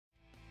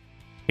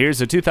Here's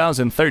a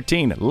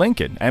 2013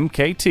 Lincoln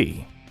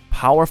MKT.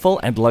 Powerful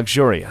and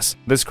luxurious,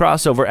 this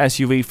crossover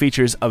SUV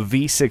features a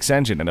V6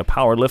 engine and a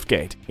power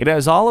liftgate. It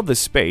has all of the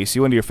space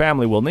you and your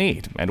family will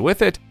need, and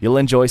with it, you'll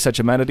enjoy such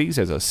amenities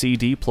as a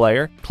CD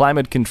player,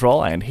 climate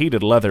control, and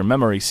heated leather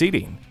memory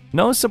seating.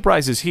 No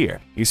surprises here,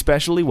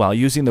 especially while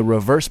using the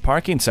reverse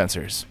parking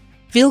sensors.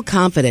 Feel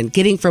confident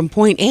getting from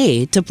point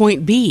A to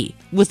point B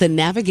with the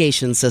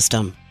navigation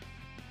system.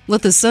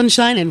 Let the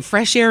sunshine and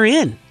fresh air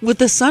in with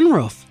the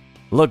sunroof.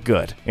 Look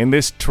good in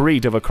this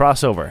treat of a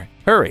crossover.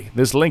 Hurry,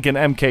 this Lincoln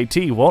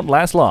MKT won't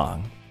last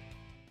long.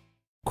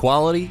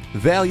 Quality,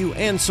 value,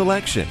 and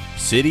selection.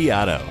 City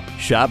Auto.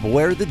 Shop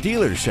where the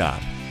dealers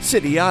shop.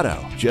 City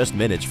Auto, just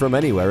minutes from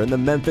anywhere in the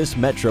Memphis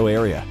metro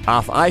area.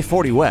 Off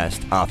I-40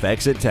 West, off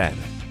exit 10.